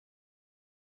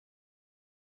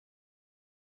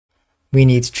We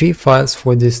need 3 files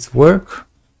for this to work: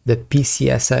 the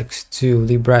PCSX2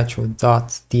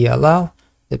 libretro.dll,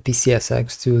 the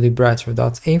PCSX2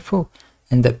 libretro.info,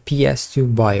 and the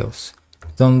PS2 BIOS. To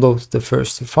download the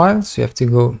first 2 files, you have to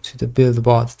go to the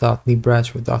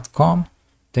buildbot.libretro.com,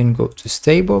 then go to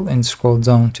stable and scroll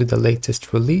down to the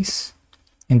latest release.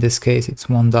 In this case, it's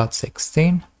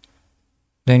 1.16.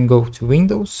 Then go to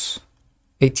Windows,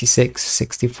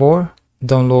 8664,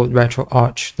 download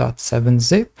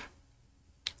RetroArch.7zip,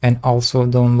 and also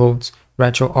download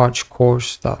RetroArch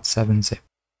course.7zip.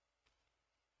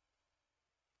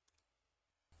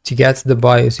 To get the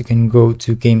BIOS, you can go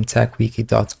to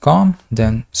gametechwiki.com,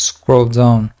 then scroll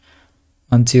down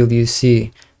until you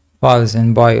see Files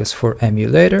and BIOS for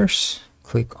emulators.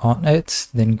 Click on it,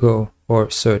 then go or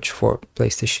search for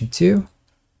PlayStation 2.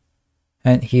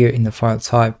 And here in the file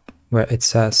type where it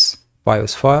says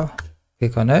BIOS file,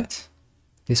 click on it.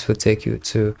 This will take you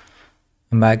to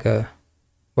a Mega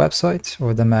website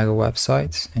or the Mega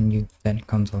website, and you then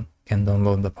can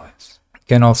download the BIOS. You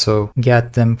can also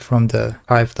get them from the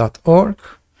archive.org.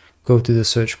 Go to the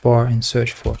search bar and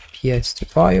search for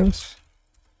PS2 BIOS,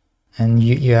 and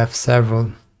you have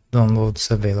several downloads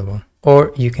available.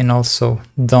 Or you can also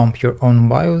dump your own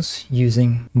BIOS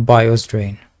using BIOS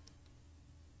Drain.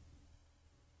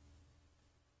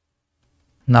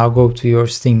 Now go to your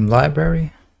Steam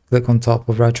library, click on top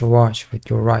of RetroArch with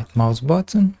your right mouse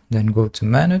button, then go to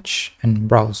Manage and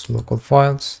browse local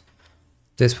files.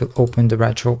 This will open the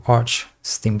RetroArch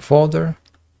Steam folder.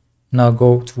 Now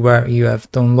go to where you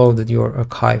have downloaded your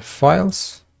archive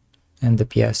files and the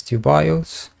PS2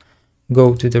 BIOS.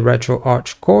 Go to the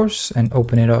RetroArch course and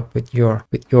open it up with your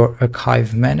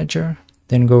archive manager.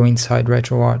 Then go inside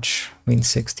RetroArch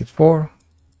Win64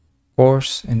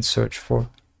 course and search for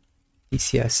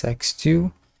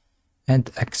PCSX2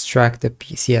 and extract the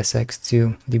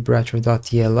PCSX2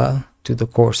 libretro.dll to the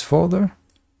course folder.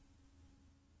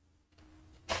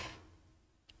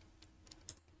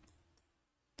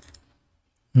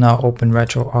 Now open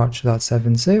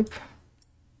RetroArch.7zip,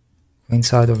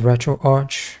 inside of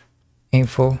RetroArch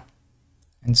info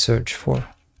and search for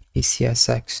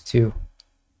PCSX2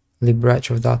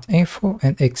 libretro.info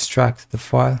and extract the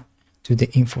file to the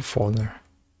info folder.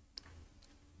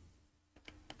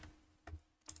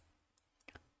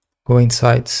 Go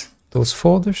inside those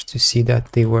folders to see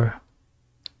that they were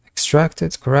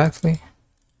extracted correctly.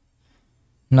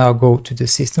 Now go to the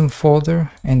system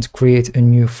folder and create a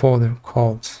new folder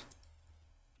called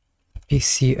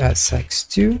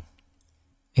PCSX2.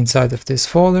 Inside of this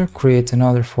folder, create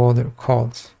another folder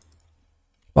called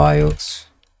BIOS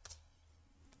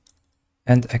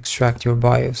and extract your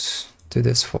BIOS to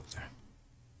this folder.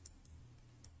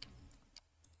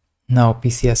 Now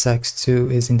PCSX2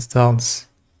 is installed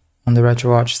on the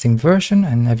RetroArch Steam version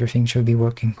and everything should be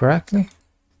working correctly.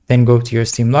 Then go to your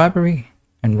Steam library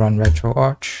and run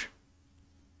RetroArch.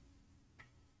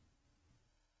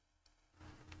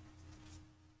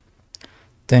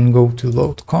 Then go to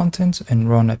load content and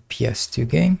run a PS2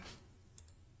 game.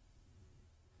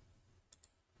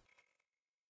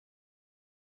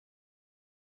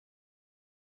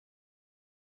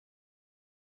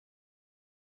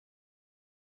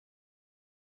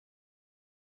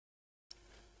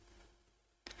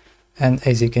 And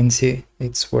as you can see,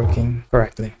 it's working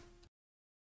correctly.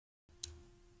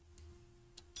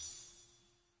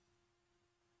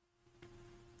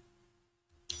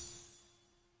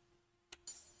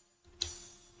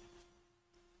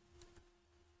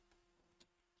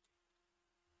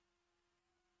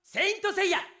 Saint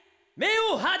Seiya 冥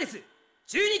王ハーデス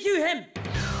12級編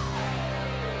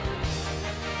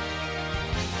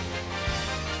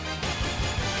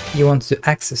You want to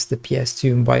access the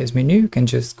PS2 BIOS menu, you can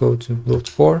just go to load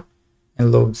core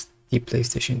and load the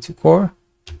PlayStation 2 core,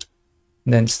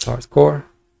 then start core,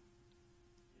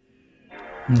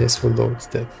 and this will load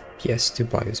the PS2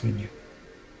 BIOS menu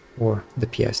or the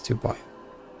PS2 BIOS.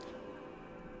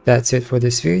 That's it for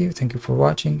this video. Thank you for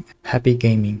watching. Happy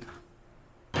gaming.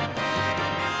 来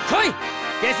い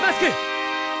デスマスク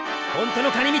本当の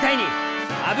カニみたいに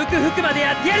あぶく服まで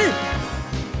やってやる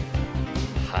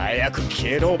早く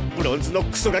消えろブロンズの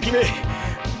クソガキめ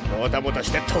もたもたし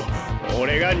てっと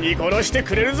俺が煮殺して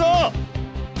くれるぞ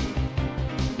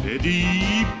レデ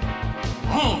ィー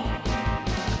ゴー